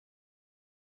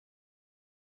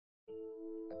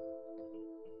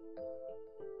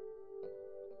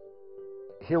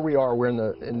Here we are, we're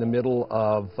in the middle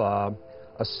of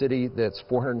a city that's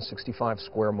 465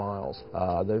 square miles.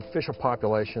 The official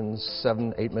population's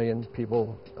 7-8 million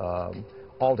people.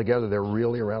 Altogether, there are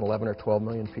really around 11 or 12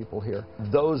 million people here.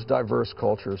 Those diverse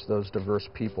cultures, those diverse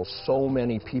people, so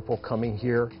many people coming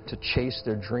here to chase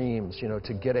their dreams, you know,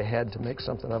 to get ahead, to make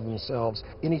something of themselves.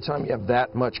 Anytime you have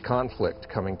that much conflict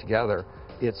coming together,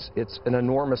 it's an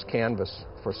enormous canvas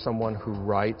for someone who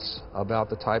writes about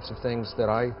the types of things that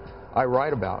I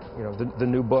write about. You know, the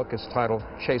new book is titled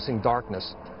Chasing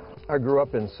Darkness. I grew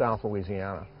up in South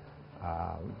Louisiana.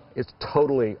 It's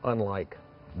totally unlike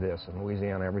this. In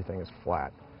Louisiana, everything is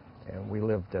flat. And we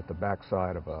lived at the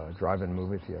backside of a drive-in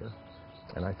movie theater.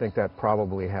 And I think that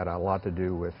probably had a lot to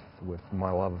do with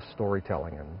my love of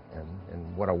storytelling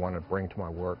and what I want to bring to my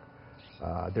work.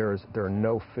 There are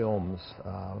no films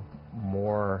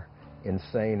more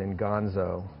insane and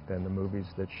gonzo than the movies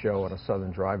that show on a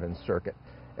Southern drive-in circuit.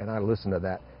 And I listen to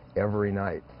that every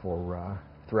night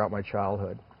throughout my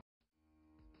childhood.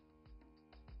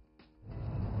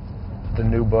 The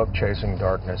new book, Chasing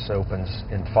Darkness, opens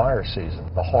in fire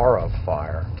season. The horror of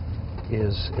fire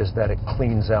is that it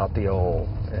cleans out the old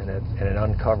and it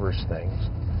uncovers things.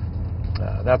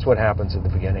 That's what happens at the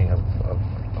beginning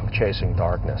of Chasing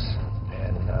Darkness.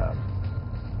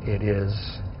 And it is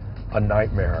a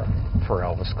nightmare for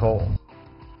Elvis Cole.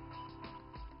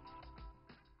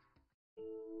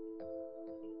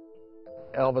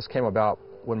 Elvis came about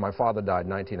when my father died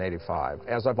in 1985.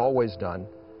 As I've always done,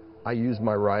 I use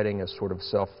my writing as sort of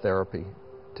self-therapy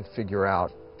to figure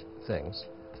out things.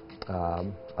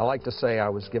 I like to say I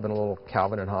was given a little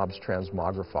Calvin and Hobbes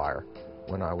transmogrifier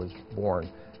when I was born,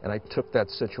 and I took that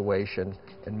situation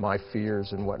and my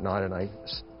fears and whatnot, and I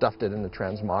stuffed it in the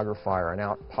transmogrifier, and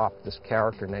out popped this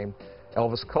character named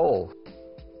Elvis Cole.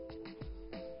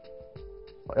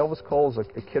 Elvis Cole's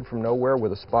a kid from nowhere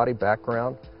with a spotty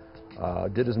background,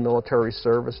 did his military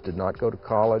service, did not go to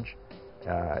college,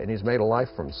 and he's made a life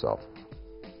for himself.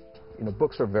 You know,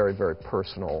 books are a very, very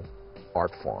personal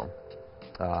art form.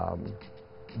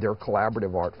 They're a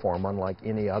collaborative art form unlike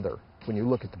any other. When you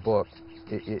look at the book,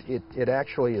 it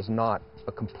actually is not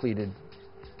a completed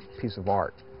piece of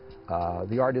art.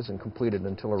 The art isn't completed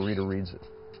until a reader reads it.